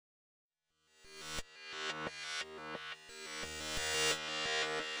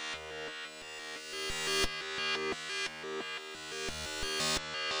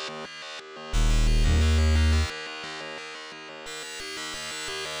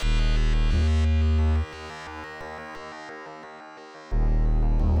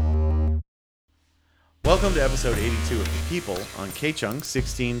Welcome to episode 82 of The People on KCHUNG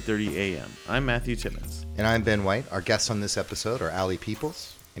 1630 AM. I'm Matthew Timmons. And I'm Ben White. Our guests on this episode are Alee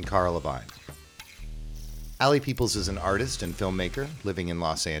Peoples and Cara Levine. Alee Peoples is an artist and filmmaker living in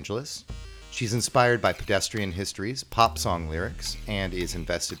Los Angeles. She's inspired by pedestrian histories, pop song lyrics, and is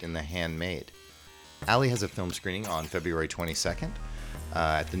invested in the handmade. Alee has a film screening on February 22nd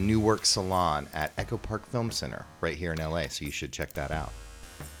at the New Work Salon at Echo Park Film Center right here in LA, so you should check that out.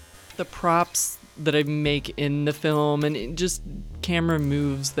 The props that I make in the film and just camera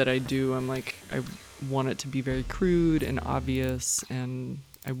moves that I do, I want it to be very crude and obvious, and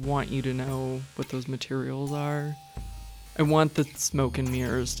I want you to know what those materials are. I want the smoke and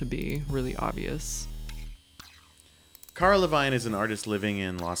mirrors to be really obvious. Cara Levine is an artist living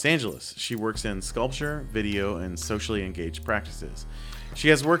in Los Angeles. She works in sculpture, video, and socially engaged practices. She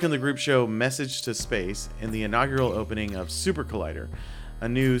has worked in the group show Message to Space in the inaugural opening of Super Collider, a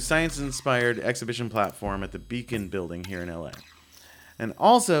new science-inspired exhibition platform at the Beacon building here in LA. And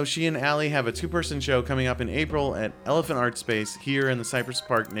also, she and Alee have a two-person show coming up in April at Elephant Art Space here in the Cypress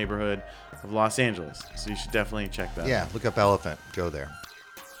Park neighborhood of Los Angeles. So you should definitely check that out. Yeah, look up Elephant. Go there.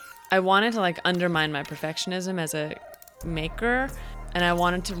 I wanted to undermine my perfectionism as a maker, and I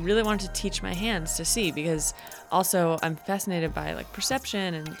really wanted to teach my hands to see, because also I'm fascinated by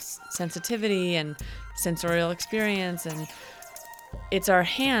perception and sensitivity and sensorial experience, and it's our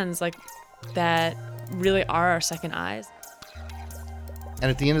hands that really are our second eyes.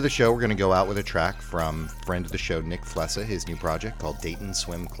 And at the end of the show, we're going to go out with a track from friend of the show, Nick Flessa, his new project called Dayton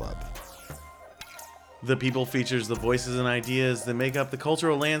Swim Club. The People features the voices and ideas that make up the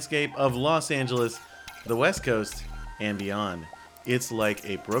cultural landscape of Los Angeles, the West Coast, and beyond. It's like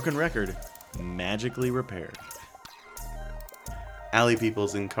a broken record, magically repaired. Alee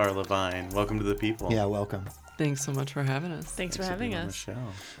Peoples and Cara Levine, welcome to The People. Yeah, welcome. Thanks so much for having us. Thanks for having us. On the show.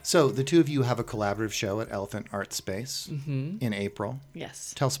 So the two of you have a collaborative show at Elephant Art Space in April.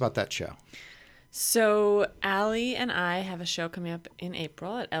 Yes. Tell us about that show. So Alee and I have a show coming up in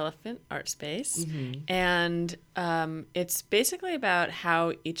April at Elephant Art Space, and it's basically about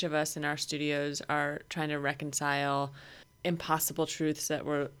how each of us in our studios are trying to reconcile impossible truths that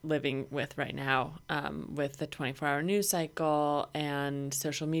we're living with right now, with the 24-hour news cycle and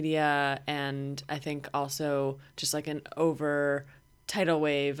social media, and I think also just an over tidal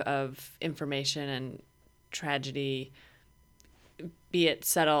wave of information and tragedy, be it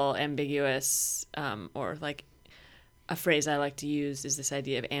subtle, ambiguous, or a phrase I like to use is this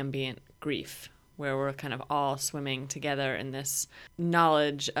idea of ambient grief, where we're kind of all swimming together in this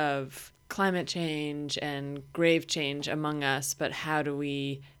knowledge of climate change and grave change among us, but how do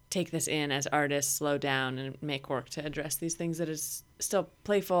we take this in as artists, slow down, and make work to address these things that is still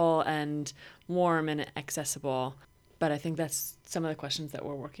playful and warm and accessible? But I think that's some of the questions that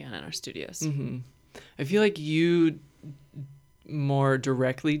we're working on in our studios. Mm-hmm. I feel like you more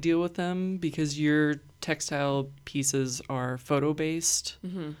directly deal with them because your textile pieces are photo-based,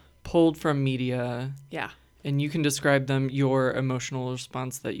 pulled from media. Yeah. And you can describe them, your emotional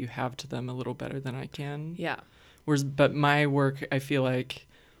response that you have to them, a little better than I can. Yeah. But my work, I feel like,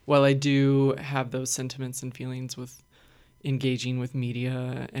 while I do have those sentiments and feelings with engaging with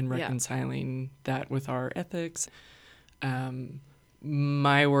media and reconciling that with our ethics,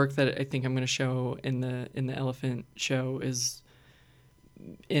 my work that I think I'm going to show in the Elephant show is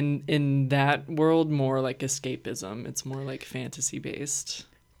in that world more like escapism. It's more like fantasy based.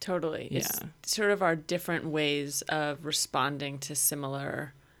 Totally. Yeah. It's sort of our different ways of responding to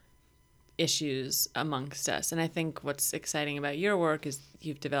similar issues amongst us. And I think what's exciting about your work is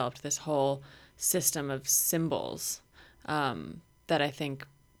you've developed this whole system of symbols that I think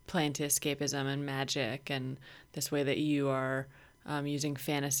play into escapism and magic, and this way that you are using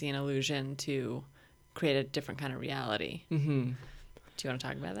fantasy and illusion to create a different kind of reality. Mm-hmm. Do you want to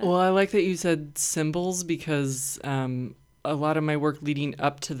talk about that? Well, I like that you said symbols because a lot of my work leading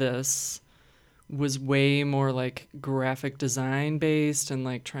up to this was way more graphic design based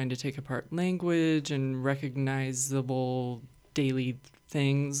and trying to take apart language and recognizable daily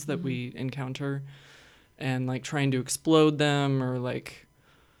things that we encounter and trying to explode them or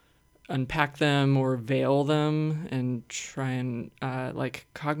unpack them or veil them and try and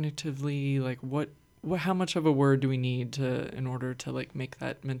cognitively what how much of a word do we need in order to make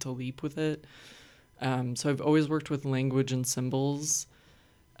that mental leap with it. So I've always worked with language and symbols,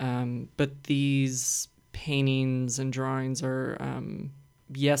 but these paintings and drawings are,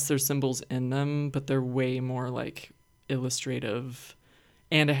 yes, there's symbols in them, but they're way more illustrative.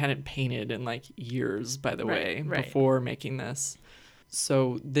 And I hadn't painted in years, by the way, before making this.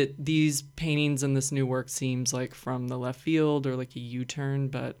 So these paintings and this new work seems from the left field or a U-turn,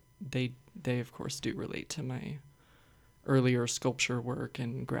 but they they of course do relate to my earlier sculpture work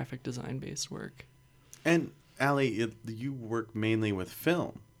and graphic design based work. And Alee, you work mainly with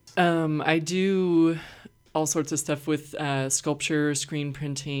film. I do all sorts of stuff with sculpture, screen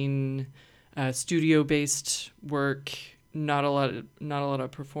printing, studio based work. Not a lot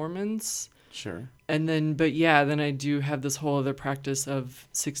of performance. Sure. And then, but yeah, then I do have this whole other practice of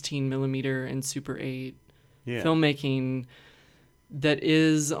 16 millimeter and Super 8 filmmaking that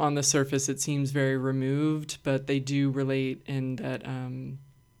is, on the surface, it seems very removed, but they do relate in that I'm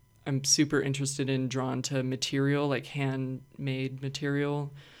super interested in, drawn to material, like handmade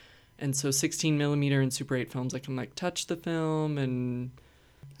material. And so 16 millimeter and Super 8 films, I can like touch the film. And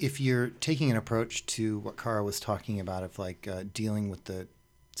if you're taking an approach to what Cara was talking about of like dealing with the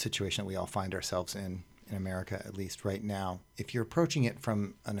situation that we all find ourselves in America, at least right now, if you're approaching it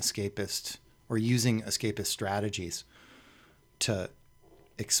from an escapist or using escapist strategies to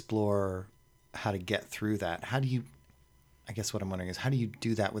explore how to get through that, how do you, I guess what I'm wondering is, how do you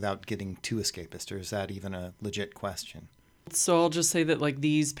do that without getting too escapist, or is that even a legit question? so I'll just say that like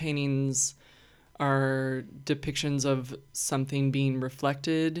these paintings are depictions of something being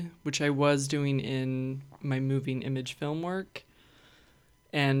reflected, which I was doing in my moving image film work.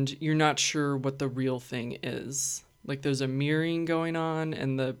 And you're not sure what the real thing is. Like there's a mirroring going on,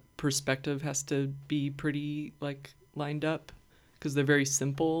 and the perspective has to be pretty like lined up because they're very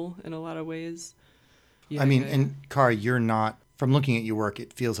simple in a lot of ways. Yeah, I mean, and Cara, you're not, from looking at your work,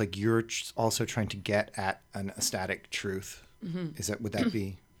 it feels like you're also trying to get at an aesthetic truth. Mm-hmm. Would that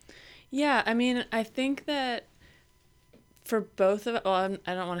be? Yeah, I mean, I think that for both of, well,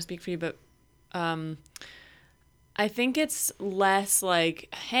 I don't want to speak for you, but I think it's less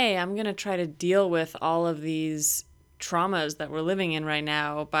like, hey, I'm going to try to deal with all of these traumas that we're living in right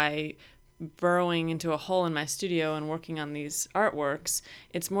now by burrowing into a hole in my studio and working on these artworks.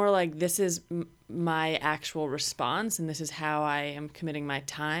 It's more like, this is my actual response, and this is how I am committing my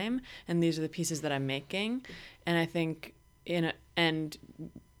time, and these are the pieces that I'm making. And I think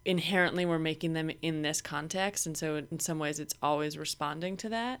inherently we're making them in this context, and so in some ways it's always responding to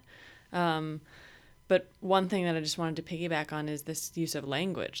that. But one thing that I just wanted to piggyback on is this use of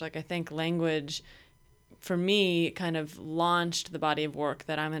language. Like, I think language, for me, kind of launched the body of work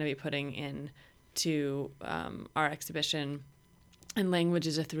that I'm going to be putting into our exhibition. And language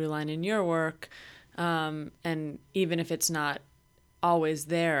is a through line in your work. And even if it's not always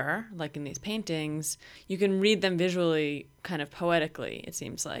there, like in these paintings, you can read them visually kind of poetically, it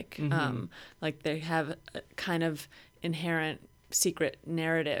seems like. Mm-hmm. Like they have a kind of inherent secret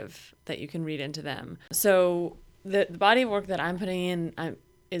narrative that you can read into them. So the body of work that I'm putting in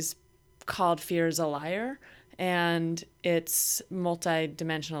is called Fear is a Liar, and it's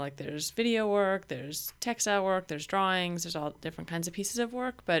multi-dimensional. Like there's video work, there's textile work, there's drawings, there's all different kinds of pieces of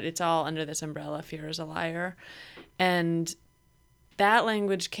work, but it's all under this umbrella, Fear is a Liar. And that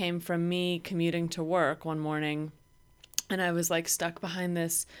language came from me commuting to work one morning, and I was like stuck behind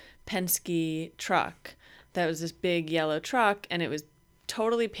this Penske truck that was this big yellow truck, and it was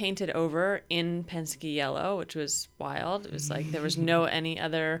totally painted over in Penske yellow, which was wild. It was like there was no any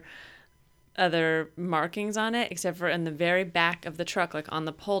other markings on it except for in the very back of the truck, like on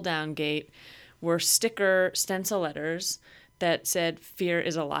the pull down gate, were sticker stencil letters that said "Fear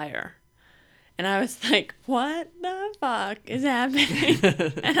is a Liar." And I was like, what the fuck is happening?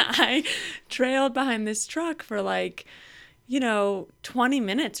 And I trailed behind this truck for 20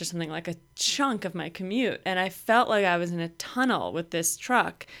 minutes or something, like a chunk of my commute. And I felt like I was in a tunnel with this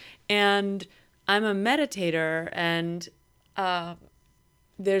truck. And I'm a meditator, and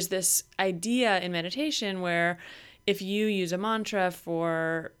there's this idea in meditation where if you use a mantra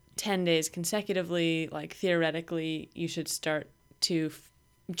for 10 days consecutively, like theoretically, you should start to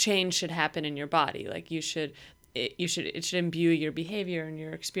change should happen in your body. Like it should imbue your behavior and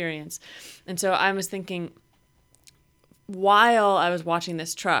your experience. And so I was thinking, while I was watching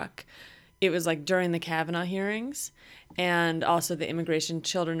this truck, it was like during the Kavanaugh hearings, and also the immigration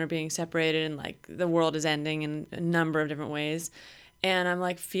children are being separated, and like the world is ending in a number of different ways. And I'm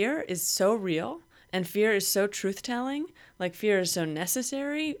like, fear is so real, and fear is so truth-telling. Like fear is so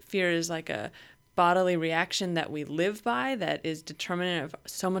necessary. Fear is like a bodily reaction that we live by that is determinant of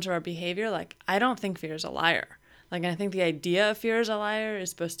so much of our behavior. Like, I don't think fear is a liar. Like, I think the idea of fear is a liar is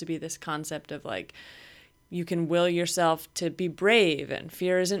supposed to be this concept of like, you can will yourself to be brave, and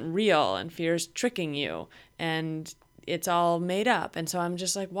fear isn't real, and fear is tricking you, and it's all made up. And so I'm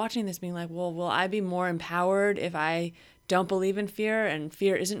just like watching this being like, well, will I be more empowered if I don't believe in fear and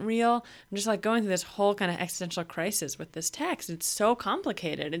fear isn't real? I'm just like going through this whole kind of existential crisis with this text. It's so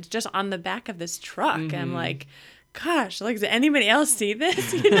complicated. It's just on the back of this truck. Mm-hmm. And I'm like, gosh, like, does anybody else see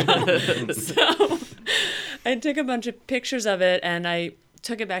this? You know? So I took a bunch of pictures of it and I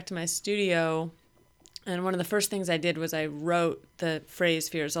took it back to my studio. And one of the first things I did was I wrote the phrase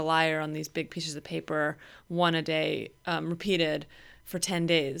 "fear is a liar" on these big pieces of paper, one a day, repeated for 10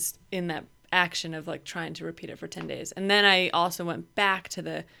 days in that action of like trying to repeat it for 10 days. And then I also went back to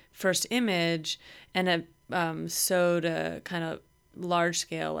the first image and sewed a kind of large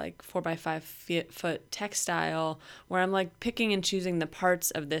scale, like 4x5 foot textile where I'm like picking and choosing the parts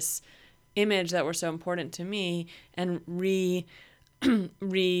of this image that were so important to me and kind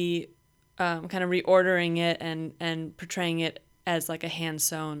of reordering it and portraying it as like a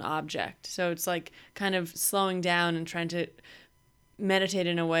hand-sewn object. So it's like kind of slowing down and trying to meditate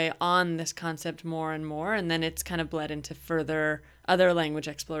in a way on this concept more and more, and then it's kind of bled into further other language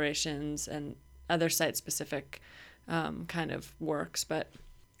explorations and other site-specific kind of works. But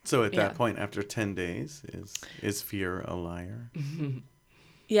so at that point, after 10 days, is fear a liar?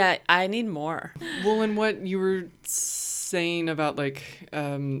 Yeah, I need more. Well, and what you were saying about like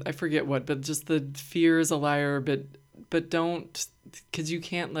I forget what, but just the fear is a liar, but don't, because you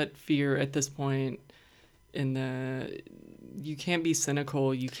can't let fear at this point you can't be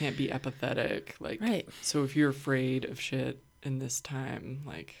cynical, you can't be apathetic, like, right. So if you're afraid of shit in this time,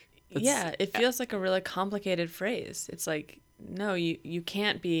 like, yeah, it feels like a really complicated phrase. It's like, no, you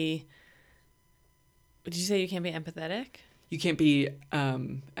can't be. Did you say you can't be empathetic? You can't be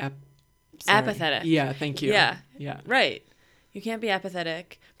apathetic. Yeah, thank you. Yeah, yeah, right. You can't be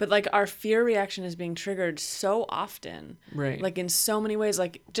apathetic, but like our fear reaction is being triggered so often, right? Like in so many ways,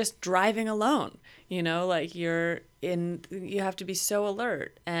 like just driving alone, you know, like you have to be so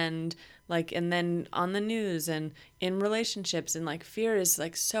alert, and like, and then on the news and in relationships, and like fear is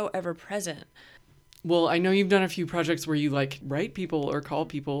like so ever present. Well, I know you've done a few projects where you like write people or call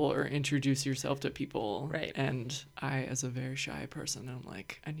people or introduce yourself to people. Right. And I, as a very shy person, I'm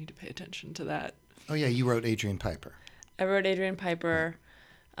like, I need to pay attention to that. Oh, yeah, you wrote Adrian Piper. I wrote Adrian Piper.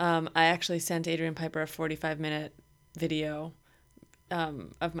 I actually sent Adrian Piper a 45-minute video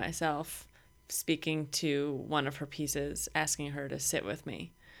of myself speaking to one of her pieces, asking her to sit with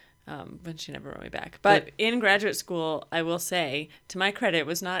me. But she never wrote me back. But in graduate school, I will say, to my credit,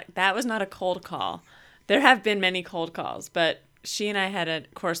 that was not a cold call. There have been many cold calls, but she and I had a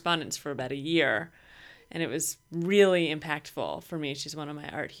correspondence for about a year, and it was really impactful for me. She's one of my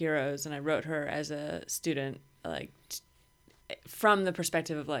art heroes, and I wrote her as a student, like from the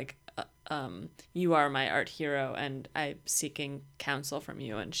perspective of like, you are my art hero, and I'm seeking counsel from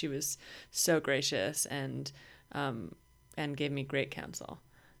you. And she was so gracious and gave me great counsel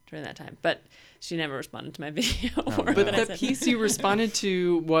during that time, but she never responded to my video. But that piece you responded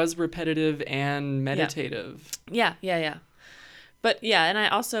to was repetitive and meditative. Yeah. But yeah, and I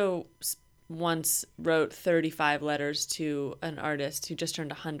also once wrote 35 letters to an artist who just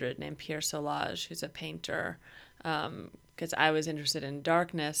turned 100 named Pierre Solage, who's a painter, because I was interested in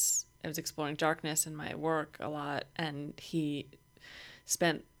darkness. I was exploring darkness in my work a lot, and he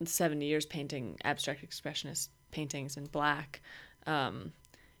spent 70 years painting abstract expressionist paintings in black.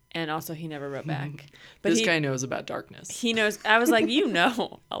 And also he never wrote back. But this guy knows about darkness. He knows. I was like, you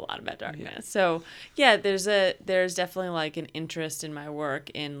know a lot about darkness. Yeah. So yeah, there's definitely like an interest in my work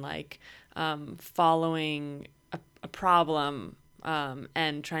in like following a problem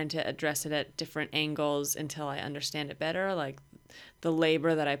and trying to address it at different angles until I understand it better. Like the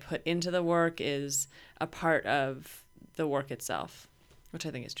labor that I put into the work is a part of the work itself, which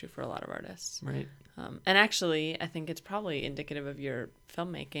I think is true for a lot of artists. Right. And actually, I think it's probably indicative of your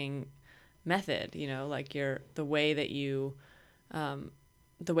filmmaking method. You know, like the way that you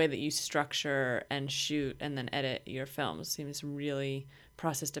structure and shoot and then edit your films seems really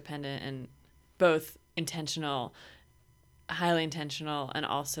process dependent and both intentional, highly intentional, and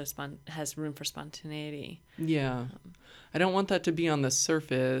also has room for spontaneity. Yeah, I don't want that to be on the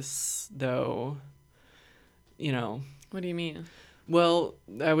surface, though. You know. What do you mean? Well,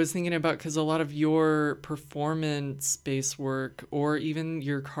 I was thinking about, because a lot of your performance-based work or even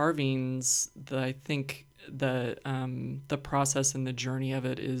your carvings, I think the process and the journey of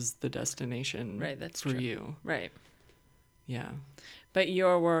it is the destination. Right, that's for true. you. Right. Yeah. But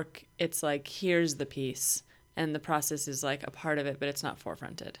your work, it's like, here's the piece, and the process is like a part of it, but it's not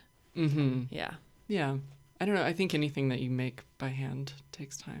forefronted. Mm-hmm. Yeah. Yeah. I don't know. I think anything that you make by hand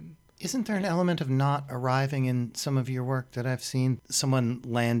takes time. Isn't there an element of not arriving in some of your work that I've seen? Someone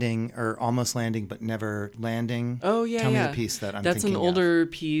landing or almost landing but never landing? Oh, yeah, Tell me yeah. the piece that I'm That's thinking an older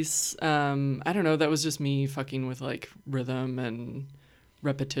piece. I don't know. That was just me fucking with, like, rhythm and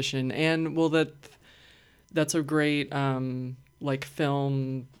repetition. And, well, that's a great, like,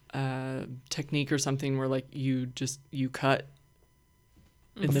 film technique or something where like you cut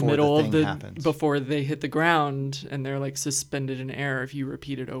in the Before middle the of thing happens. before they hit the ground, and they're like suspended in air if you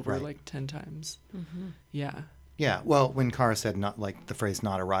repeat it over Right. like 10 times. Yeah. Yeah, well, when Cara said not like the phrase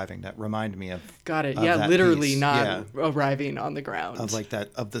 "not arriving," that reminded me of Got it. of Yeah, that literally piece. not Yeah. arriving on the ground. Of like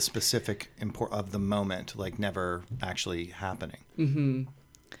that, of the specific import of the moment, like never actually happening. Mm-hmm.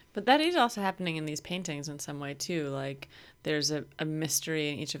 But that is also happening in these paintings in some way too. Like there's a mystery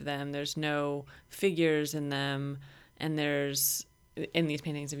in each of them. There's no figures in them, and there's in these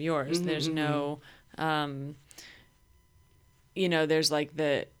paintings of yours. There's no, there's like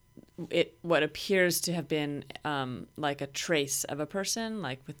what appears to have been like a trace of a person,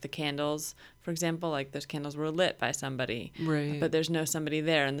 like with the candles, for example. Like those candles were lit by somebody, Right. but there's no somebody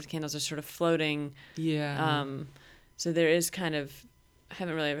there, and the candles are sort of floating. Yeah. So there is kind of, I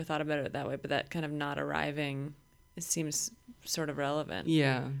haven't really ever thought about it that way, but that kind of not arriving, it seems sort of relevant.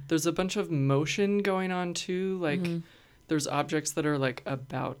 Yeah. There's a bunch of motion going on too. Like there's objects that are like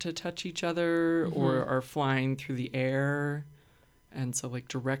about to touch each other or are flying through the air. And so like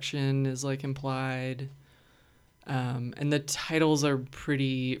direction is like implied. And the titles are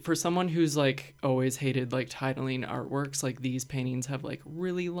pretty, for someone who's like always hated like titling artworks, like these paintings have like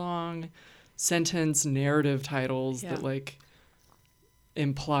really long sentence narrative titles that like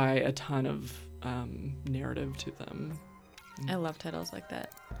imply a ton of narrative to them. I love titles like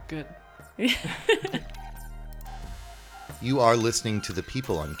that. Good. You are listening to The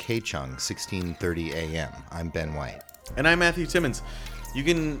People on K-Chung, 1630 AM. I'm Ben White. And I'm Matthew Timmons. You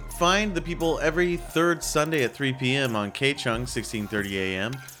can find The People every third Sunday at 3 p.m. on K-Chung, 1630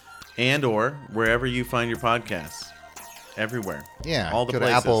 a.m. and or wherever you find your podcasts. Everywhere. Yeah, all the go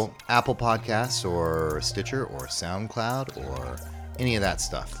places. to Apple Podcasts or Stitcher or SoundCloud or any of that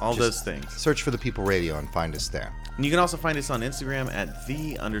stuff. All Just those things. Search for The People Radio and find us there. And you can also find us on Instagram at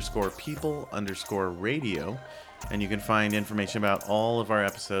 _people_radio. And you can find information about all of our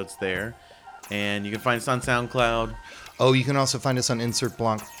episodes there. And you can find us on SoundCloud. Oh, you can also find us on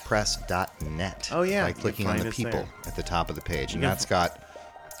insertblancpress.net. Oh, yeah. By You can clicking on find The us People there. at the top of the page. And can that's got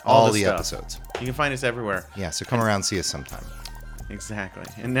all all the the stuff. episodes. You can find us everywhere. Yeah, so come around and see us sometime. Exactly.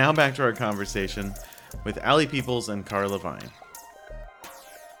 And now back to our conversation with Alee Peoples and Cara Levine.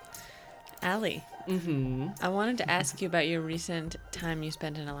 Alee, I wanted to ask you about your recent time you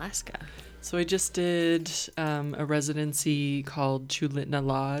spent in Alaska. So I just did a residency called Chulitna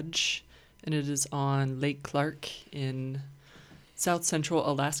Lodge, and it is on Lake Clark in south central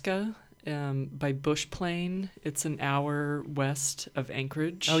Alaska by Bush Plain. It's an hour west of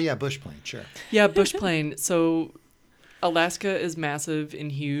Anchorage. Oh, yeah, Bush Plane, sure. Yeah, Bush Plain. So Alaska is massive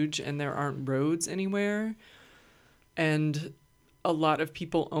and huge, and there aren't roads anywhere. And a lot of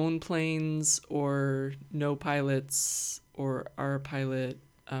people own planes or know pilots or are a pilot.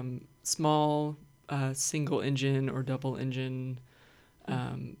 Small single engine or double engine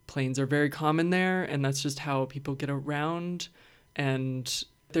planes are very common there, and that's just how people get around. And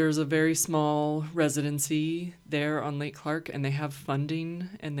there's a very small residency there on Lake Clark, and they have funding,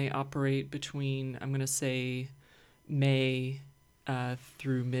 and they operate between, I'm going to say, May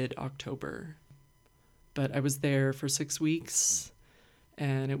through mid-October. But I was there for 6 weeks,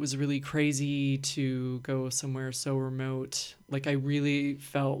 and it was really crazy to go somewhere so remote. Like, I really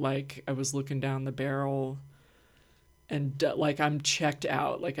felt like I was looking down the barrel and like I'm checked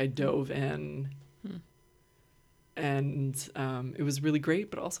out. Like, I dove in. And it was really great,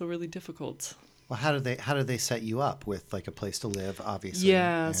 but also really difficult. Well, how did they set you up with like a place to live, obviously?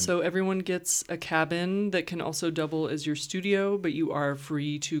 Yeah, and... so everyone gets a cabin that can also double as your studio, but you are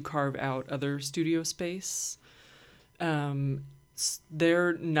free to carve out other studio space.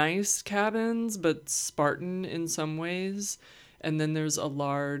 They're nice cabins, but Spartan in some ways. And then there's a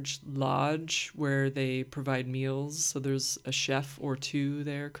large lodge where they provide meals. So there's a chef or two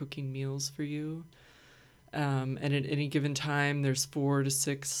there cooking meals for you. And at any given time, there's 4 to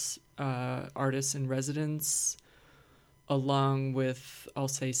 6 artists in residence, along with, I'll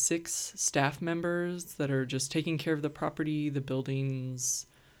say, 6 staff members that are just taking care of the property, the buildings,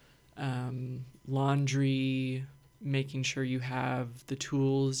 laundry, making sure you have the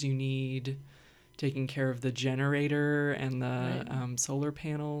tools you need, taking care of the generator and the solar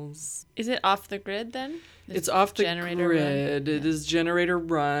panels. Is it off the grid then? It's off the generator grid. run? It is generator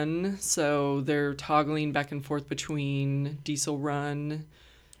run, so they're toggling back and forth between diesel run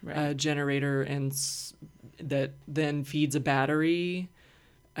generator and that then feeds a battery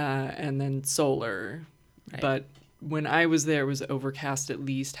and then solar. Right. But when I was there, it was overcast at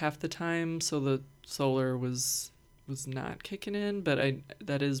least half the time, so the solar was not kicking in, but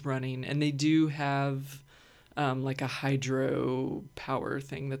that is running. And they do have like a hydro power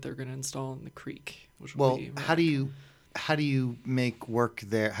thing that they're going to install in the creek. Which will Well, be how do you make work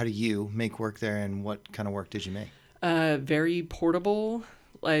there? How do you make work there, and what kind of work did you make? Very portable.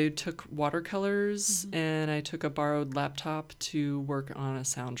 I took watercolors and I took a borrowed laptop to work on a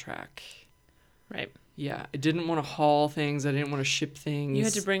soundtrack. Right. Yeah, I didn't want to haul things. I didn't want to ship things. You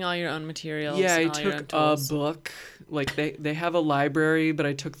had to bring all your own materials. Yeah, I and all your own took a tools. book. Like they have a library, but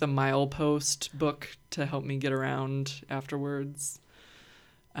I took the milepost book to help me get around afterwards.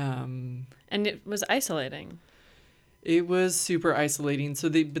 And it was isolating. It was super isolating. So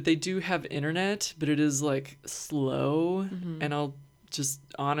they do have internet, but it is like slow. And I'll just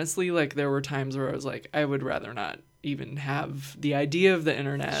honestly, like, there were times where I was like, I would rather not even have the idea of the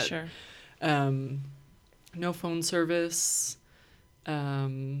internet. Sure. No phone service.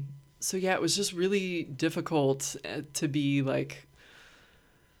 So yeah, it was just really difficult to be like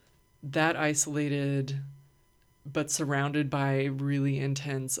that isolated, but surrounded by really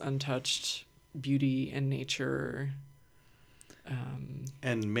intense, untouched beauty and nature.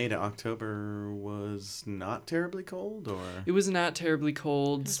 And May to October was not terribly cold, or It was not terribly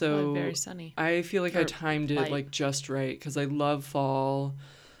cold, It was so probably very sunny. I feel like I Or timed it light. like just right because I love fall.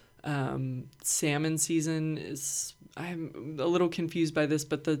 Salmon season is, I'm a little confused by this,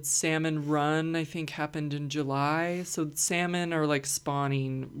 but the salmon run I think happened in July, so salmon are like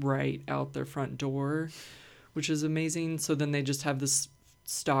spawning right out their front door, which is amazing. So then they just have this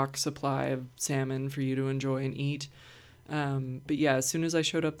stock supply of salmon for you to enjoy and eat. But yeah, as soon as I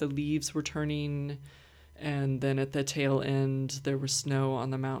showed up, the leaves were turning, and then at the tail end, there was snow on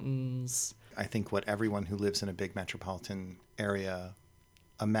the mountains. I think what everyone who lives in a big metropolitan area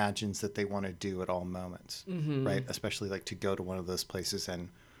imagines that they want to do at all moments, right? Especially like to go to one of those places and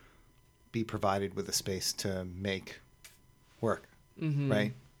be provided with a space to make work,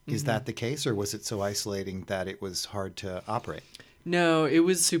 right? Is that the case, or was it so isolating that it was hard to operate? No, it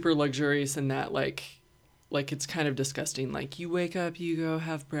was super luxurious in that like it's kind of disgusting. Like you wake up, you go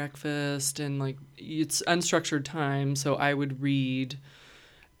have breakfast, and like it's unstructured time. So I would read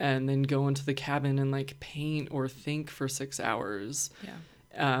and then go into the cabin and like paint or think for 6 hours. Yeah.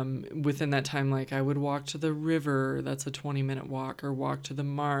 Within that time, like I would walk to the river. That's a 20-minute walk, or walk to the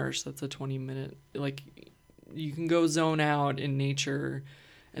marsh. That's a 20-minute, like you can go zone out in nature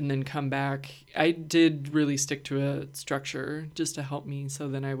and then come back. I did really stick to a structure just to help me. So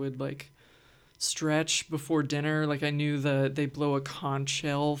then I would like stretch before dinner. Like I knew they blow a conch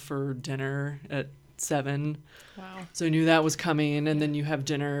shell for dinner at 7. Wow. So I knew that was coming. And then you have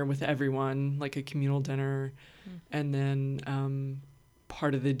dinner with everyone, like a communal dinner. And then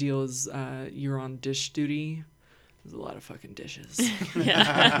part of the deal is you're on dish duty. There's a lot of fucking dishes.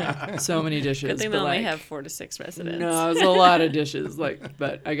 Yeah. So many dishes. Good thing but, they only like, have 4 to 6 residents. no, it was a lot of dishes. Like,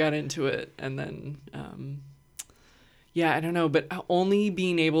 but I got into it, and then, yeah, I don't know. But only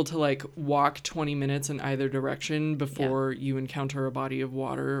being able to like walk 20 minutes in either direction before you encounter a body of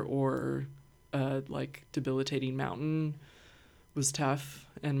water or a like debilitating mountain was tough.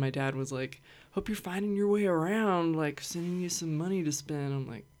 And my dad was like, "Hope you're finding your way around. Like, sending you some money to spend." I'm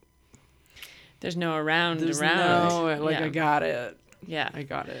like, There's no around. "There's no, like, Yeah. I got it. Yeah. I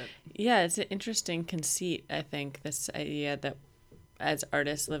got it." Yeah, it's an interesting conceit, I think, this idea that as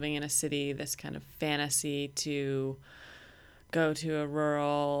artists living in a city, this kind of fantasy to go to a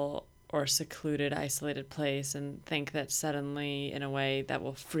rural or secluded, isolated place and think that suddenly, in a way, that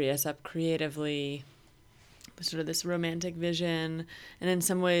will free us up creatively, sort of this romantic vision. And in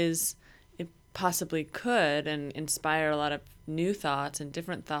some ways, it possibly could and inspire a lot of new thoughts and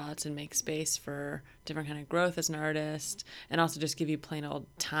different thoughts and make space for different kind of growth as an artist, and also just give you plain old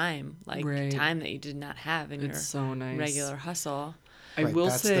time, like Right. time that you did not have in It's your so nice. regular hustle. I Right, will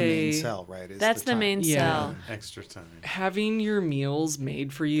that's say the main sell, right? Is That's the time. main Yeah. sell. extra time. having your meals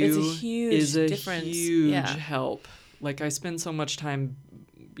made for you It's a huge is a difference. huge Yeah. help. Like I spend so much time,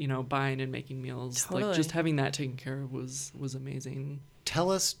 buying and making meals. Like Totally. just having that taken care of was amazing.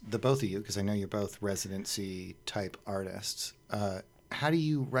 Tell us, the both of you, because I know you're both residency type artists, how do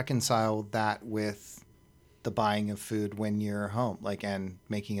you reconcile that with the buying of food when you're home, like, and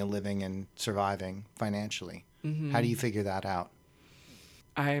making a living and surviving financially? How do you figure that out?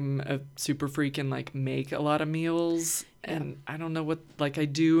 I'm a super freak and like make a lot of meals, and I don't know what, like I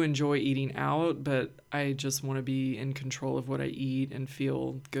do enjoy eating out, but I just want to be in control of what I eat and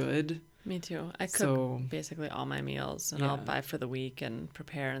feel good. Me too. I cook So- basically all my meals, and Yeah. I'll buy for the week and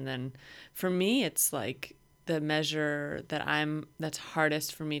prepare. And then for me, it's like the measure that's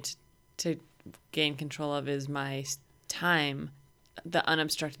hardest for me to gain control of is my time, the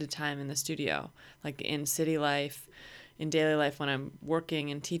unobstructed time in the studio, like in city life, in daily life when I'm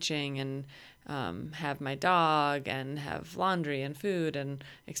working and teaching and have my dog and have laundry and food and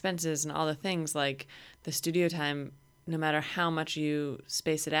expenses and all the things, like the studio time, no matter how much you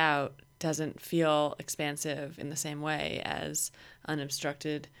space it out, doesn't feel expansive in the same way as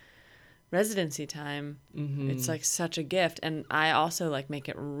unobstructed residency time. It's like such a gift. And I also like make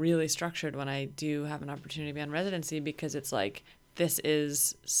it really structured when I do have an opportunity to be on residency, because it's like, this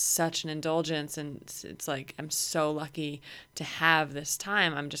is such an indulgence, and it's like, I'm so lucky to have this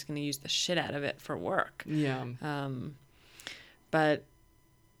time. I'm just going to use the shit out of it for work. Yeah. But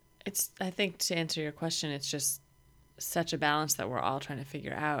it's, I think, to answer your question, it's just such a balance that we're all trying to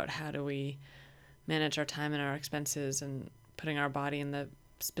figure out. How do we manage our time and our expenses, and putting our body in the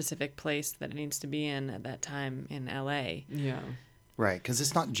specific place that it needs to be in at that time in LA? Yeah. Right, because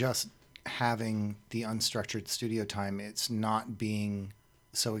it's not just having the unstructured studio time. It's not being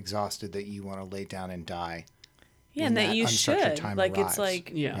so exhausted that you want to lay down and die. Yeah, and that you should. Like, arrives. it's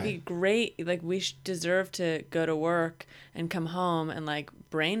like, be great. Like, we deserve to go to work and come home and, like,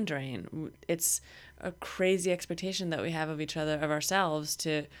 brain drain. It's a crazy expectation that we have of each other, of ourselves,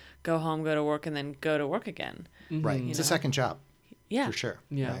 to go home, go to work, and then go to work again. Right. It's a second job. Yeah. For sure.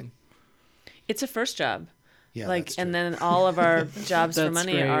 Yeah. Right? It's a first job. Yeah. Like, that's true. and then all of our jobs for That's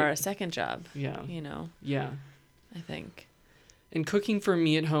money great. are a second job. Yeah. You know, Yeah. I think. And cooking for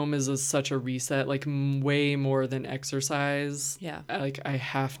me at home is such a reset, like way more than exercise. Yeah. I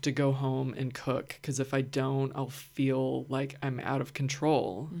have to go home and cook, because if I don't, I'll feel like I'm out of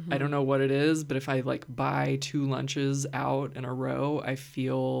control. I don't know what it is, but if I like buy 2 lunches out in a row, I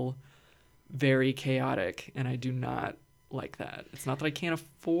feel very chaotic, and I do not like that. It's not that I can't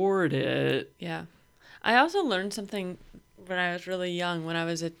afford it. Yeah. I also learned something when I was really young. When I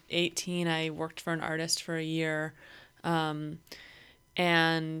was at 18, I worked for an artist for a year. And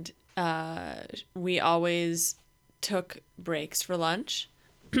we always took breaks for lunch.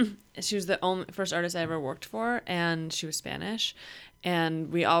 She was the first artist I ever worked for, and she was Spanish.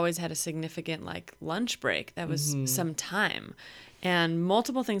 And we always had a significant like lunch break that was some time. And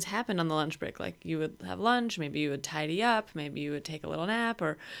multiple things happened on the lunch break. Like, you would have lunch, maybe you would tidy up, maybe you would take a little nap,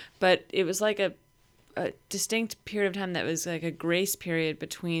 but it was like a distinct period of time that was like a grace period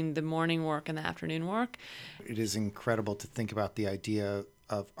between the morning work and the afternoon work. It is incredible to think about the idea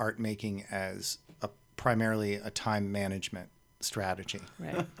of art making as primarily a time management strategy.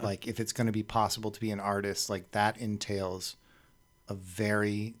 Right. Like, if it's going to be possible to be an artist, like, that entails a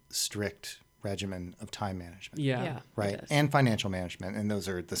very strict regimen of time management. Yeah. Right. And financial management. And those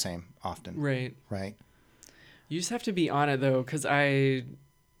are the same often. Right. Right. You just have to be on it, though, because I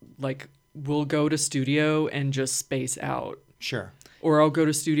like will go to studio and just space out. Sure. Or I'll go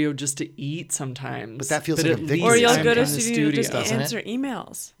to studio just to eat sometimes. But that feels like a at big least Or you'll I'm go to in the studio just to doesn't it? answer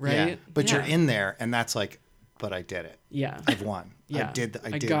emails. right? Yeah. But you're Yeah. in there, and that's like, but I did it. Yeah. I've won. Yeah. I did I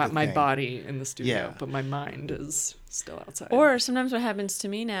the got my thing. body in the studio, Yeah. but my mind is still outside. Or sometimes what happens to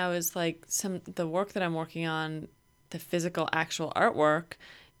me now is like the work that I'm working on, the physical actual artwork,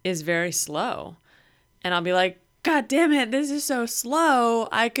 is very slow. And I'll be like, God damn it, this is so slow.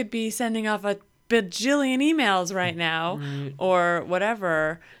 I could be sending off a bajillion emails right now or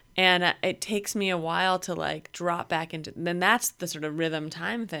whatever. And it takes me a while to like drop back into, then that's the sort of rhythm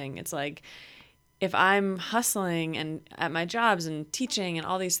time thing. It's like, if I'm hustling and at my jobs and teaching and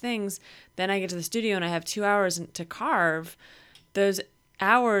all these things, then I get to the studio and I have 2 hours to carve. Those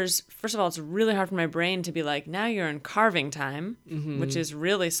hours, first of all, it's really hard for my brain to be like, now you're in carving time, which is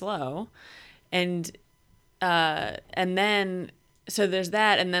really slow. And then, so there's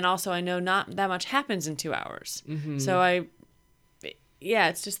that. And then also I know not that much happens in 2 hours. So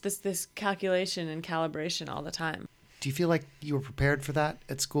it's just this calculation and calibration all the time. Do you feel like you were prepared for that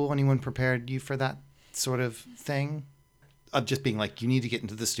at school? Anyone prepared you for that sort of thing? Of just being like, you need to get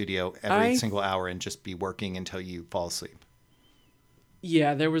into the studio every single hour and just be working until you fall asleep.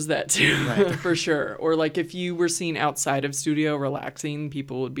 Yeah, there was that too, Right. for sure. Or like if you were seen outside of studio relaxing,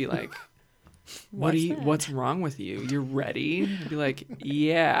 people would be like, what's wrong with you? You're ready? I'd be like,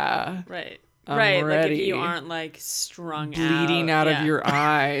 yeah. Right. I'm Right. ready. Like if you aren't like strung Bleeding out of your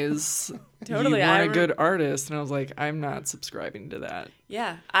eyes. Totally, You I weren't a good artist. And I was like, I'm not subscribing to that.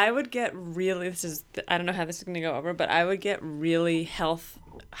 Yeah, I would get really, I don't know how this is going to go over, but I would get really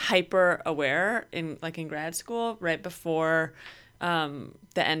hyper aware in grad school right before the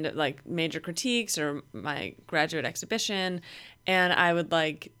end of like major critiques or my graduate exhibition. And I would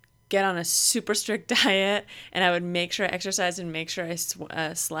like get on a super strict diet, and I would make sure I exercised and make sure I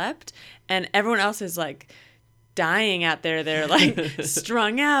slept. And everyone else is like dying out there. They're like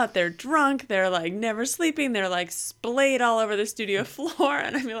strung out, they're drunk, they're like never sleeping, they're like splayed all over the studio floor,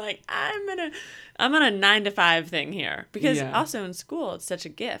 and I'd be like, I'm on a 9 to 5 thing here, because also in school it's such a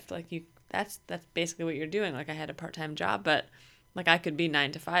gift. Like that's basically what you're doing. Like I had a part-time job, but like I could be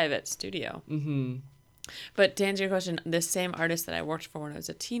 9 to 5 at studio. Mm-hmm. But to answer your question, this same artist that I worked for when I was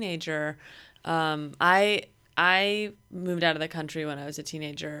a teenager, I moved out of the country when I was a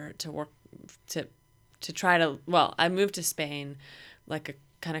teenager to work to try to. Well, I moved to Spain, like a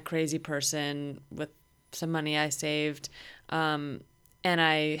kind of crazy person with some money I saved, and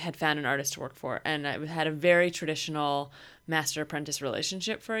I had found an artist to work for, and I had a very traditional master apprentice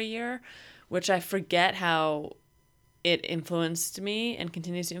relationship for a year, which I forget how it influenced me and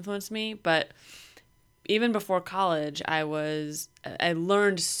continues to influence me, but even before college, I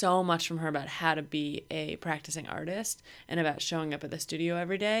learned so much from her about how to be a practicing artist and about showing up at the studio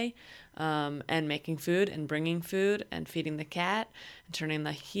every day, and making food and bringing food and feeding the cat and turning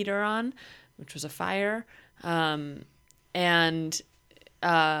the heater on, which was a fire, and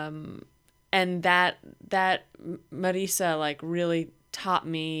that Marisa like really taught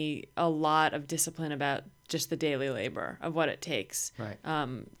me a lot of discipline about just the daily labor of what it takes, Right.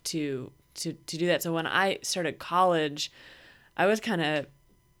 To do that. So when I started college, I was kind of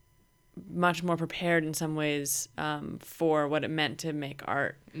much more prepared in some ways, for what it meant to make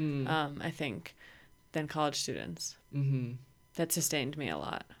art, I think, than college students. Mm-hmm. That sustained me a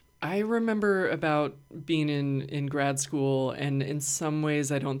lot. I remember about being in grad school, and in some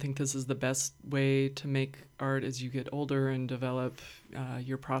ways I don't think this is the best way to make art as you get older and develop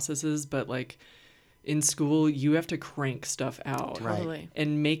your processes, but like in school, you have to crank stuff out. Right. Totally.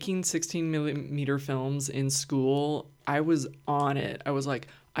 And making 16 millimeter films in school, I was on it. I was like,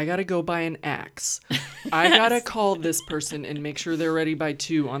 I got to go buy an axe. I got to call this person and make sure they're ready by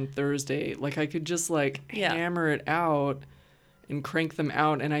 2 on Thursday. Like I could just hammer it out and crank them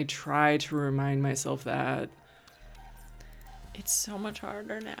out. And I try to remind myself that. It's so much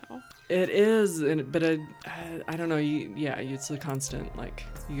harder now. It is, but I don't know. It's a constant, like,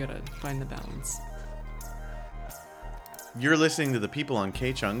 you got to find the balance. You're listening to The People on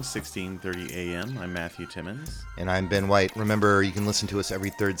K-Chung, 1630 AM. I'm Matthew Timmons. And I'm Ben White. Remember, you can listen to us every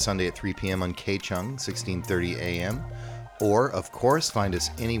third Sunday at 3 p.m. on K-Chung, 1630 AM. Or, of course, find us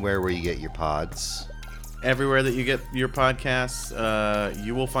anywhere where you get your pods. Everywhere that you get your podcasts,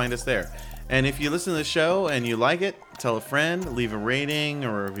 you will find us there. And if you listen to the show and you like it, tell a friend, leave a rating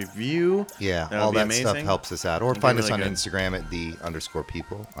or a review. Yeah, That would all be that amazing. stuff helps us out. Or It'd be find us really on good. Instagram at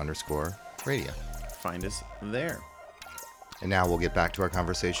 _people_radio. Find us there. And now we'll get back to our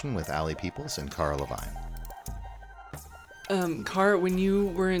conversation with Alee Peoples and Cara Levine. Cara, when you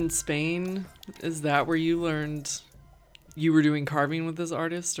were in Spain, is that where you learned you were doing carving with this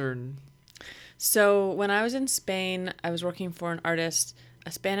artist, or? So when I was in Spain, I was working for an artist,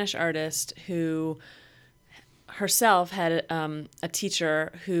 a Spanish artist who herself had a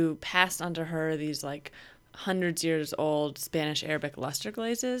teacher who passed on to her these like hundreds years old Spanish Arabic luster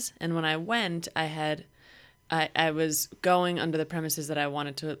glazes. And when I went, I was going under the premises that I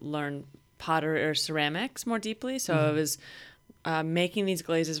wanted to learn pottery or ceramics more deeply. So I was making these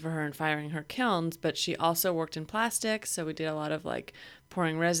glazes for her and firing her kilns, but she also worked in plastics. So we did a lot of like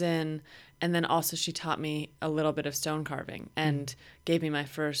pouring resin. And then also she taught me a little bit of stone carving and gave me my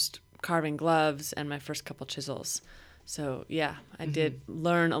first carving gloves and my first couple chisels. So yeah, I did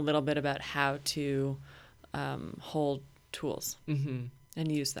learn a little bit about how to hold tools and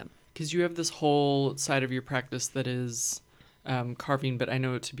use them. Because you have this whole side of your practice that is carving, but I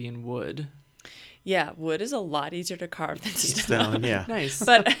know it to be in wood. Yeah, wood is a lot easier to carve than stone. Stone, yeah. Nice.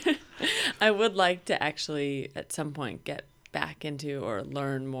 But I would like to actually at some point get back into or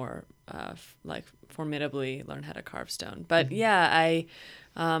learn more, formidably learn how to carve stone. But yeah, I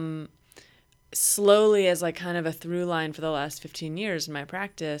slowly, as like kind of a through line for the last 15 years in my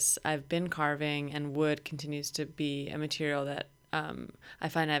practice, I've been carving, and wood continues to be a material that I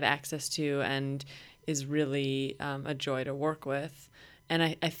find I have access to and is really a joy to work with. And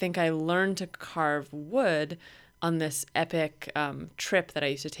I think I learned to carve wood on this epic trip that I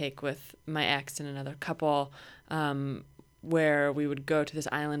used to take with my ex and another couple, where we would go to this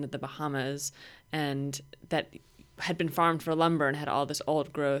island in the Bahamas, and that had been farmed for lumber and had all this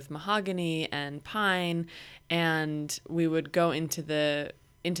old growth mahogany and pine. And we would go into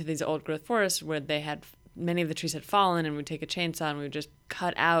these old growth forests where many of the trees had fallen, and we'd take a chainsaw and we would just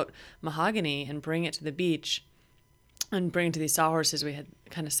cut out mahogany and bring it to the beach and bring it to these sawhorses we had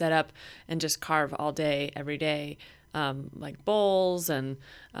kind of set up and just carve all day, every day, like bowls and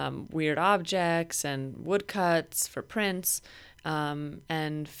weird objects and woodcuts for prints,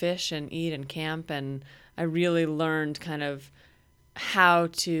 and fish and eat and camp. And I really learned kind of how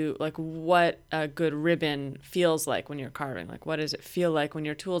to, like, what a good ribbon feels like when you're carving. Like, what does it feel like when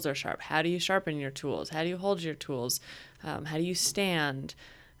your tools are sharp? How do you sharpen your tools? How do you hold your tools? How do you stand?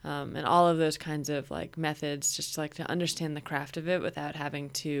 and all of those kinds of like methods, just like to understand the craft of it without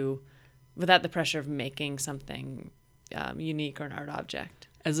the pressure of making something unique or an art object.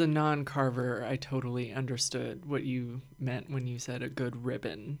 As a non-carver, I totally understood what you meant when you said a good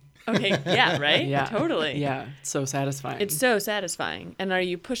ribbon. Okay, yeah, right? Yeah. Totally. Yeah, it's so satisfying. It's so satisfying. And are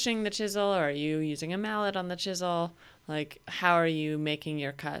you pushing the chisel, or are you using a mallet on the chisel? Like, how are you making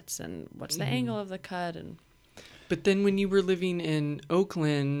your cuts, and what's the angle of the cut? And But then when you were living in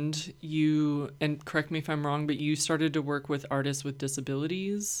Oakland, and correct me if I'm wrong, but you started to work with artists with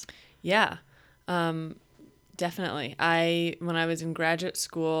disabilities? yeah, definitely. When I was in graduate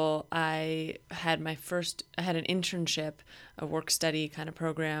school, I had an internship, a work study kind of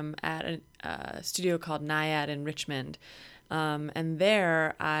program at a studio called Naiad in Richmond. And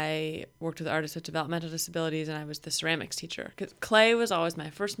there I worked with artists with developmental disabilities, and I was the ceramics teacher. 'Cause clay was always my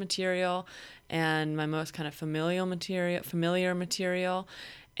first material and my most kind of familiar material.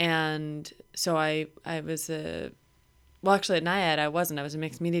 And so I was actually at Naiad I was a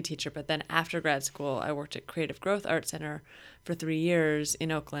mixed media teacher, but then after grad school I worked at Creative Growth Art Center for 3 years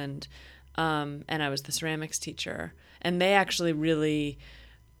in Oakland, and I was the ceramics teacher. And they actually really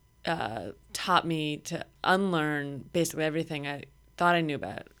taught me to unlearn basically everything I thought I knew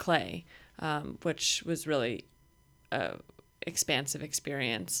about clay, which was really expansive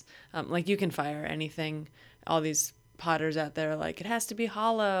experience. Like, you can fire anything. All these potters out there are like, it has to be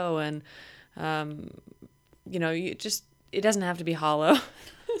hollow, and it doesn't have to be hollow.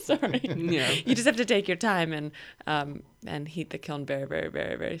 Sorry. Yeah. You just have to take your time and heat the kiln very, very,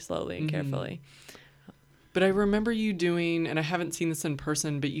 very, very slowly and carefully. But I remember you doing, and I haven't seen this in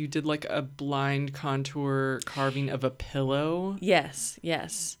person, but you did like a blind contour carving of a pillow. Yes.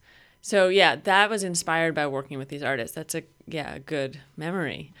 So yeah, that was inspired by working with these artists. That's a good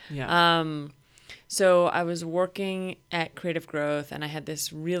memory. Yeah. So I was working at Creative Growth, and I had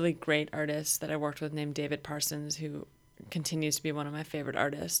this really great artist that I worked with named David Parsons, who continues to be one of my favorite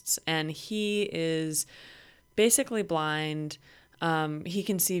artists. And he is basically blind. He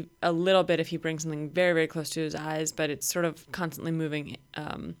can see a little bit if he brings something very, very close to his eyes, but it's sort of constantly moving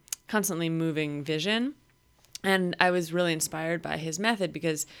vision. And I was really inspired by his method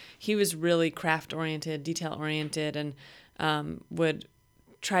because he was really craft-oriented, detail-oriented, and would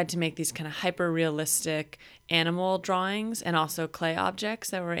try to make these kind of hyper-realistic animal drawings and also clay objects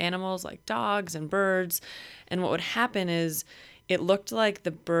that were animals like dogs and birds. And what would happen is it looked like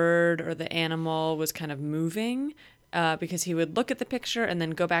the bird or the animal was kind of moving, because he would look at the picture and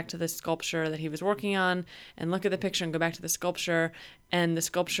then go back to the sculpture that he was working on, and look at the picture and go back to the sculpture, and the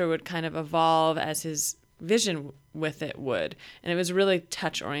sculpture would kind of evolve as his vision with it would. And it was a really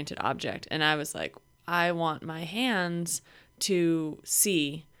touch-oriented object. And I was like, I want my hands to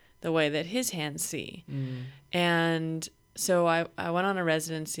see the way that his hands see. And so I went on a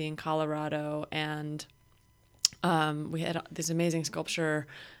residency in Colorado, and we had this amazing sculpture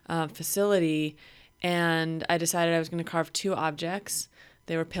facility, and I decided I was going to carve 2 objects.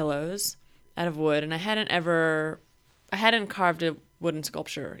 They were pillows out of wood, and I hadn't carved a wooden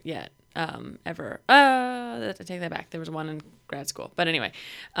sculpture yet, ever. I take that back. There was one in grad school. But anyway,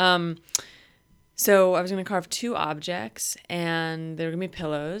 so I was going to carve 2 objects, and they were going to be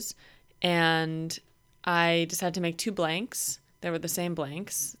pillows, and I decided to make 2 blanks. They were the same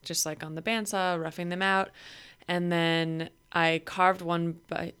blanks, just like on the bandsaw, roughing them out. And then I carved one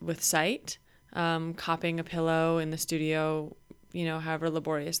with sight, copying a pillow in the studio, however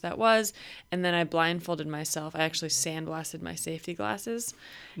laborious that was. And then I blindfolded myself. I actually sandblasted my safety glasses.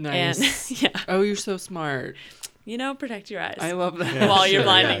 Nice. And, yeah. Oh, you're so smart. Protect your eyes. I love that. While you're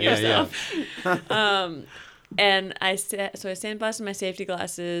blinding yourself. And I sandblasted my safety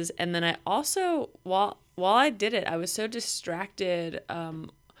glasses, and then I also, while I did it, I was so distracted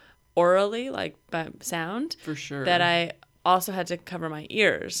orally, like by sound, For sure. that I also had to cover my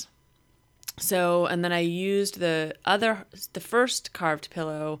ears. So, and then I used the first carved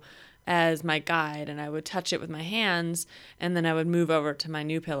pillow as my guide, and I would touch it with my hands, and then I would move over to my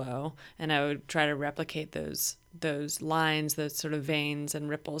new pillow, and I would try to replicate those lines, those sort of veins and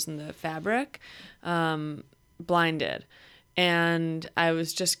ripples in the fabric, blinded. And I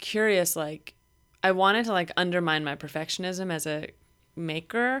was just curious, like, I wanted to like undermine my perfectionism as a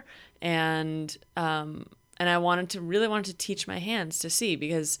maker, and I wanted to teach my hands to see,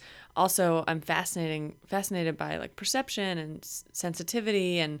 because also I'm fascinated by like perception and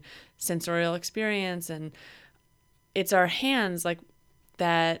sensitivity and sensorial experience, and it's our hands like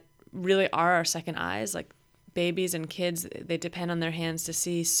that really are our second eyes. Like babies and kids, they depend on their hands to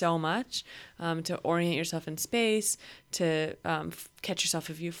see so much, to orient yourself in space, to catch yourself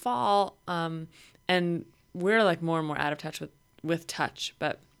if you fall, and we're like more and more out of touch with touch.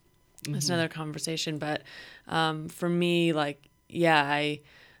 But That's another conversation. But for me, like, yeah,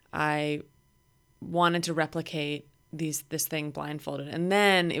 I wanted to replicate this thing blindfolded. And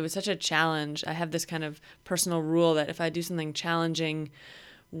then it was such a challenge. I have this kind of personal rule that if I do something challenging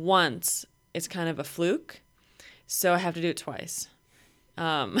once, it's kind of a fluke. So I have to do it twice.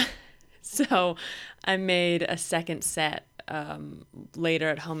 So I made a second set later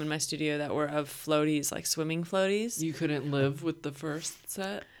at home in my studio that were of floaties, like swimming floaties. You couldn't live with the first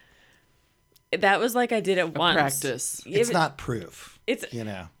set? That was like I did it once. Practice. It's not proof. It's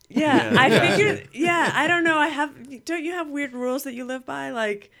Yeah, I figured. Yeah, I don't know. Don't you have weird rules that you live by?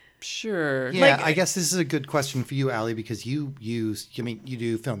 Like, Sure. Yeah, I guess this is a good question for you, Alee, because you do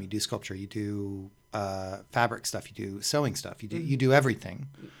film, you do sculpture, you do fabric stuff, you do sewing stuff, you do everything.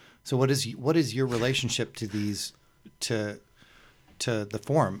 So what is your relationship to these, to the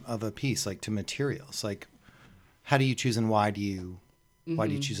form of a piece, like to materials? Like, how do you choose, and why do you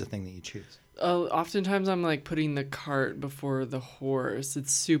choose a thing that you choose? Oftentimes I'm like putting the cart before the horse.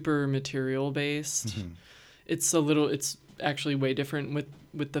 It's super material based. It's actually way different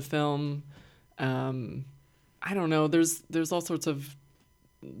with the film. I don't know. There's all sorts of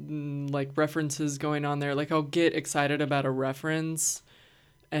like references going on there. Like I'll get excited about a reference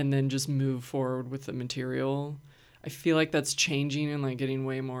and then just move forward with the material. I feel like that's changing and like getting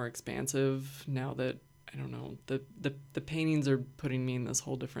way more expansive now that, I don't know, the paintings are putting me in this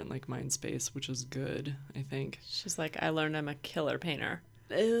whole different like mind space, which is good, I think. she's like, I learned I'm a killer painter.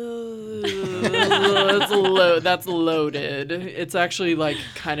 That's loaded. It's actually like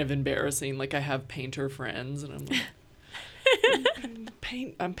kind of embarrassing. Like I have painter friends and I'm like,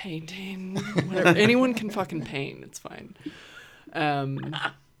 I'm painting. Whatever. Anyone can fucking paint. It's fine.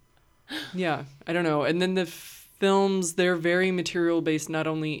 Yeah, I don't know. And then the films, they're very material based, not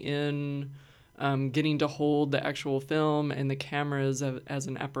only in getting to hold the actual film and the cameras as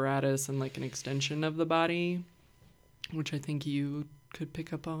an apparatus and like an extension of the body, which I think you could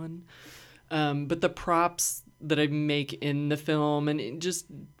pick up on. But the props that I make in the film and just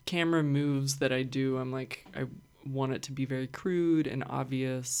camera moves that I do, I'm like, I want it to be very crude and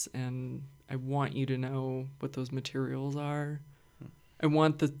obvious, and I want you to know what those materials are. I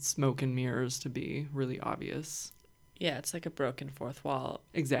want the smoke and mirrors to be really obvious. Yeah, it's like a broken fourth wall.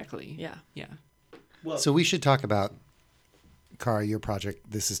 Exactly. Yeah. Yeah. Well, so we should talk about, Cara, your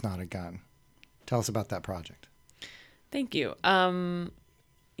project, This Is Not a Gun. Tell us about that project. Thank you.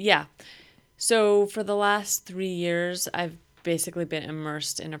 Yeah. So for the last 3 years, I've basically been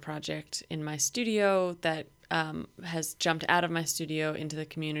immersed in a project in my studio that has jumped out of my studio into the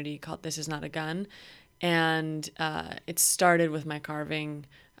community called This Is Not a Gun. And it started with my carving,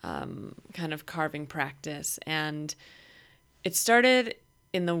 kind of carving practice. And it started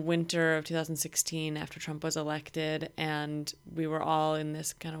in the winter of 2016 after Trump was elected, and we were all in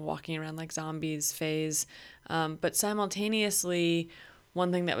this kind of walking around like zombies phase. But simultaneously,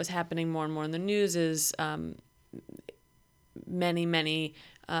 one thing that was happening more and more in the news is many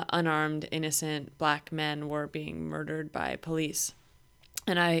unarmed, innocent Black men were being murdered by police.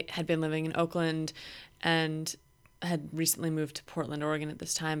 And I had been living in Oakland and had recently moved to Portland, Oregon at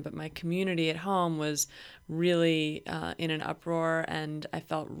this time, but my community at home was really in an uproar, and I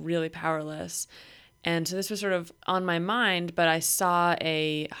felt really powerless. And so this was sort of on my mind, but I saw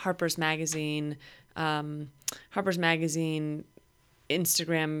a Harper's Magazine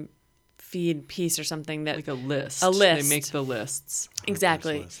Instagram feed piece or something that... Like a list. A list. They make the lists.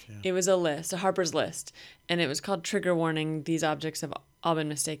 Exactly. List, yeah. It was a list, a Harper's list. And it was called Trigger Warning. These objects have all been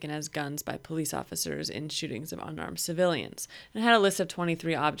mistaken as guns by police officers in shootings of unarmed civilians. And it had a list of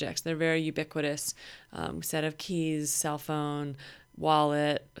 23 objects. They're very ubiquitous. Set of keys, cell phone,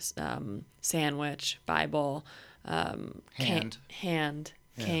 wallet, sandwich, Bible, Hand.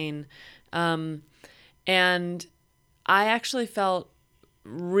 cane. And I actually felt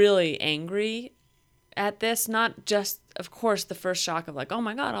really angry at this, not just, of course, the first shock of like, oh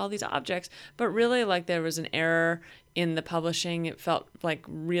my God, all these objects, but really like there was an error in the publishing. It felt like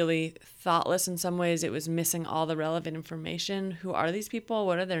really thoughtless in some ways. It was missing all the relevant information. Who are these people?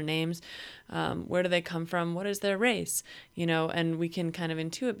 What are their names? Where do they come from? What is their race? You know, and we can kind of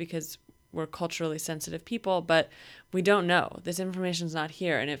intuit because we're culturally sensitive people, but we don't know. This information's not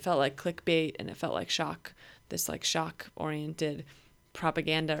here. And it felt like clickbait, and it felt like shock, this like shock-oriented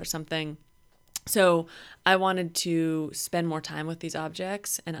propaganda or something. So I wanted to spend more time with these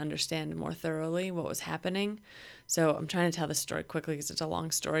objects and understand more thoroughly what was happening. So I'm trying to tell this story quickly because it's a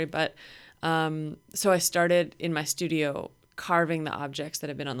long story. But so I started in my studio carving the objects that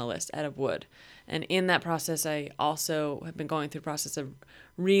have been on the list out of wood. And in that process, I also have been going through the process of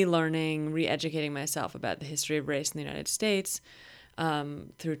relearning, re-educating myself about the history of race in the United States.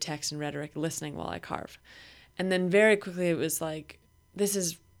 through text and rhetoric, listening while I carve. And then very quickly it was like, this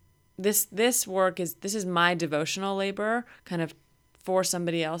is my devotional labor, kind of for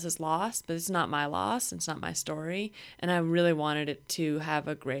somebody else's loss, but it's not my loss. It's not my story. And I really wanted it to have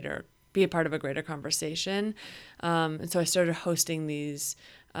be a part of a greater conversation. And so I started hosting these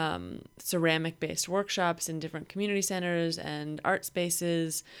ceramic-based workshops in different community centers and art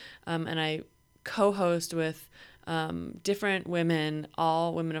spaces. And I co-host with different women,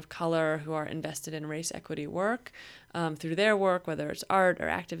 all women of color who are invested in race equity work through their work, whether it's art or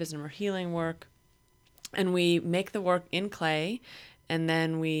activism or healing work. And we make the work in clay, and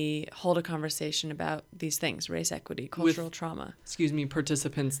then we hold a conversation about these things, race equity, cultural trauma.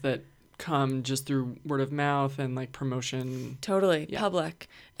 Participants that come just through word of mouth and like promotion. Totally, yeah. Public.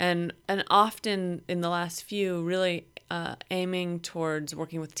 And often in the last few, really aiming towards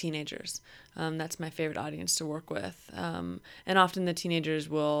working with teenagers. That's my favorite audience to work with. And often the teenagers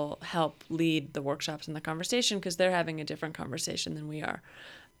will help lead the workshops and the conversation because they're having a different conversation than we are.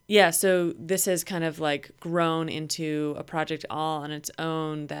 Yeah, so this has kind of like grown into a project all on its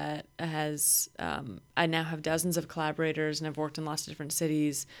own that has, I now have dozens of collaborators and I've worked in lots of different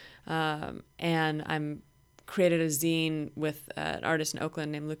cities. And I'm created a zine with an artist in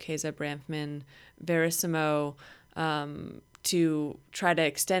Oakland named Lucchesa Bramfman Verissimo, to try to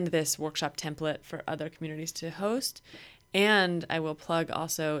extend this workshop template for other communities to host. And I will plug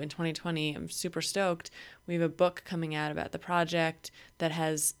also in 2020, I'm super stoked, we have a book coming out about the project that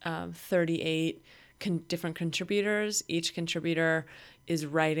has 38 different contributors. Each contributor is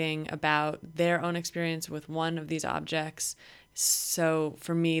writing about their own experience with one of these objects. So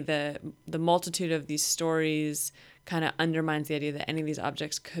for me, the multitude of these stories kind of undermines the idea that any of these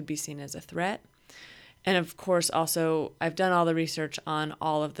objects could be seen as a threat. And of course, also, I've done all the research on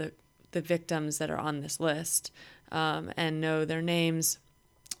all of the victims that are on this list, and know their names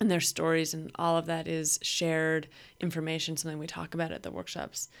and their stories, and all of that is shared information, something we talk about at the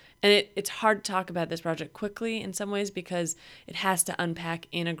workshops. And it's hard to talk about this project quickly in some ways because it has to unpack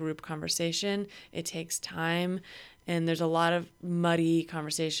in a group conversation. It takes time, and there's a lot of muddy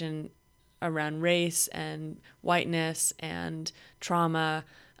conversation around race and whiteness and trauma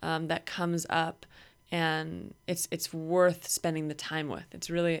that comes up. And it's worth spending the time with.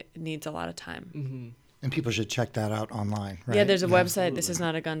 It needs a lot of time. Mm-hmm. And people should check that out online, right? Yeah, there's a website,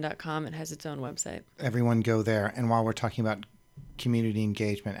 thisisnotagun.com. It has its own website. Everyone go there. And while we're talking about community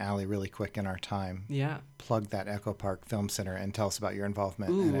engagement, Alee, really quick in our time, plug that Echo Park Film Center and tell us about your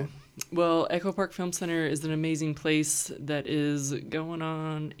involvement in it. Well, Echo Park Film Center is an amazing place that is going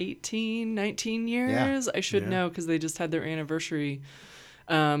on 18, 19 years. I should know because they just had their anniversary.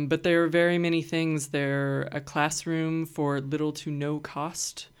 But there are very many things. They're a classroom for little to no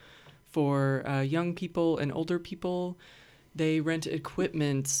cost for young people and older people. They rent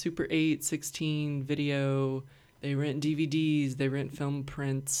equipment, Super 8, 16 video. They rent DVDs. They rent film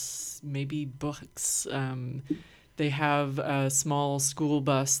prints, maybe books. They have a small school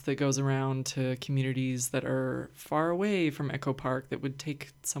bus that goes around to communities that are far away from Echo Park that would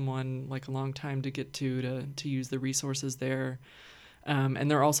take someone like a long time to get to use the resources there. And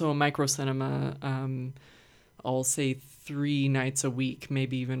they're also a micro cinema. I'll say 3 nights a week,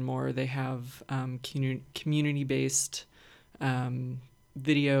 maybe even more. They have community-based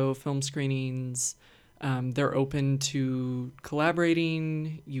video, film screenings. They're open to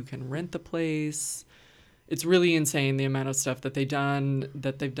collaborating. You can rent the place. It's really insane the amount of stuff that they've done,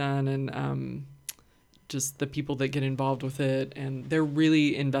 and just the people that get involved with it. And they're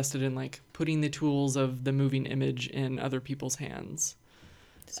really invested in like putting the tools of the moving image in other people's hands.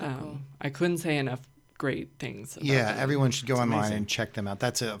 So cool. I couldn't say enough great things about Yeah, them. everyone should go It's online amazing. and check them out.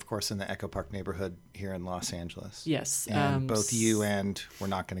 That's, of course, in the Echo Park neighborhood here in Los Angeles. Yes. And both you and we're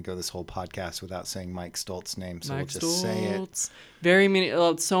not going to go this whole podcast without saying Mike Stoltz's name, so Mike we'll just say it.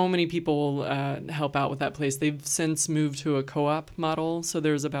 Stoltz. So many people help out with that place. They've since moved to a co-op model, so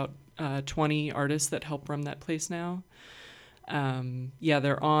there's about 20 artists that help run that place now.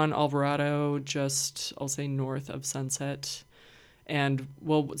 They're on Alvarado, just, I'll say, north of Sunset. And,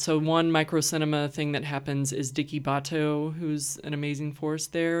 so one micro cinema thing that happens is Dicky Bato, who's an amazing force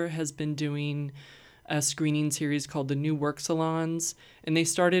there, has been doing a screening series called The New Work Salons. And they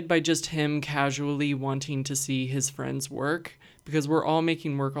started by just him casually wanting to see his friends' work, because we're all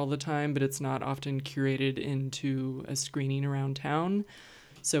making work all the time, but it's not often curated into a screening around town.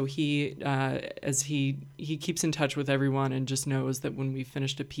 So he keeps in touch with everyone and just knows that when we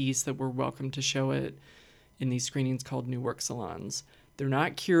finished a piece that we're welcome to show it in these screenings called New Work Salons. They're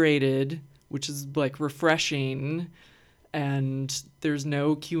not curated, which is like refreshing. and there's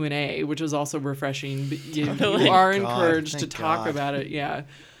no Q&A, which is also refreshing. But you Totally. are God, encouraged to thank talk God. about it. Yeah.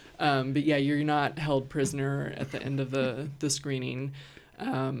 But yeah, you're not held prisoner at the end of the screening.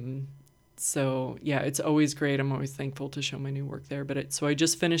 So yeah, it's always great. I'm always thankful to show my new work there. So I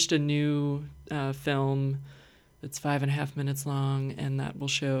just finished a new film that's 5.5 minutes long, and that will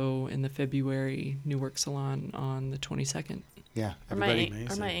show in the February New Work Salon on the 22nd. Yeah. Are Everybody.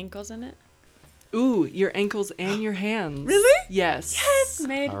 my ankles in it? Ooh, your ankles and your hands. Really? Yes. Yes,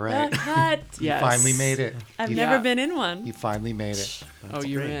 made All right. the cut. Yes. You finally made it. I've You- never Yeah. been in one. You finally made it. Oh,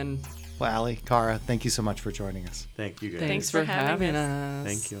 you're great. in. Well, Alee, Cara, thank you so much for joining us. Thank you guys. Thanks for for having having us.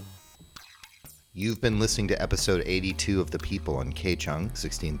 Thank you. You've been listening to episode 82 of The People on K-Chung,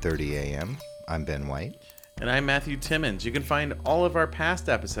 1630 a.m. I'm Ben White. And I'm Matthew Timmons. You can find all of our past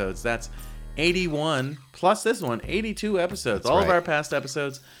episodes. That's 81 plus this one, 82 episodes. That's all of right. our past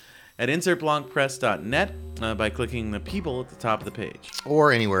episodes at insertblancpress.net by clicking the people at the top of the page.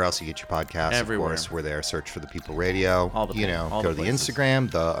 Or anywhere else you get your podcasts. Everywhere. Of course, we're there. Search for The People Radio. All the go to the places.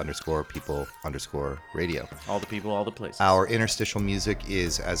 Instagram, _people_radio. All the people, all the places. Our interstitial music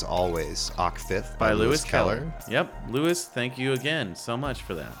is, as always, Ock Fifth by Lewis Keller. Yep. Lewis, thank you again so much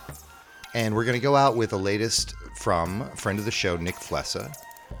for that. And we're going to go out with the latest from a friend of the show, Nick Flessa.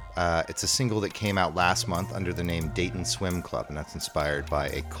 It's a single that came out last month under the name Dayton Swim Club, and that's inspired by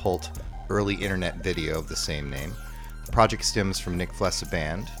a cult early internet video of the same name. The project stems from Nick Flessa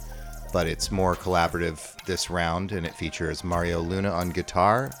Band, but it's more collaborative this round, and it features Mario Luna on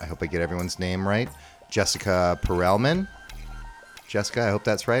guitar. I hope I get everyone's name right. Jessica Perelman. Jessica, I hope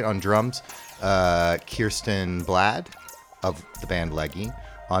that's right, on drums. Kirsten Blad of the band Leggy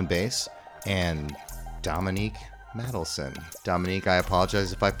on bass, and Dominique Madelson. Dominique, I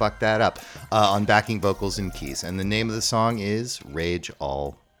apologize if I fucked that up, on backing vocals and keys. And the name of the song is Rage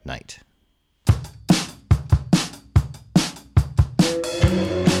All Night.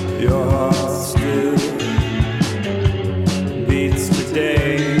 Your heart still beats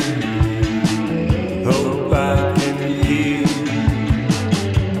today. Hope I can keep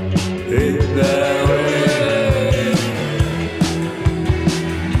it that way.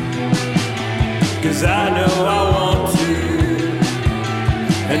 'Cause I know I want to,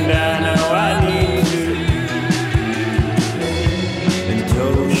 and I know I need to. And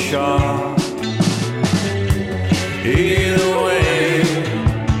toe sharp. Either way,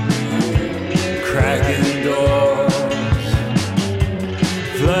 cracking doors,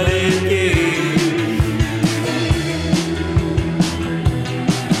 flooded gates,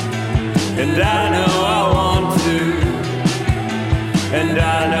 and I know I want to, and I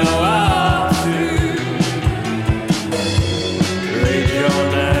know I ought to. Rage all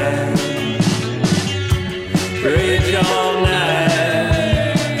night, rage all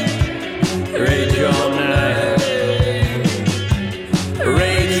night, rage all night.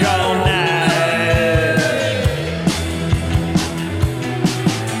 Rage all night,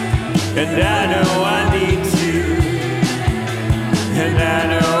 and I know I need to, and I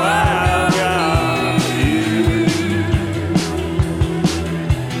know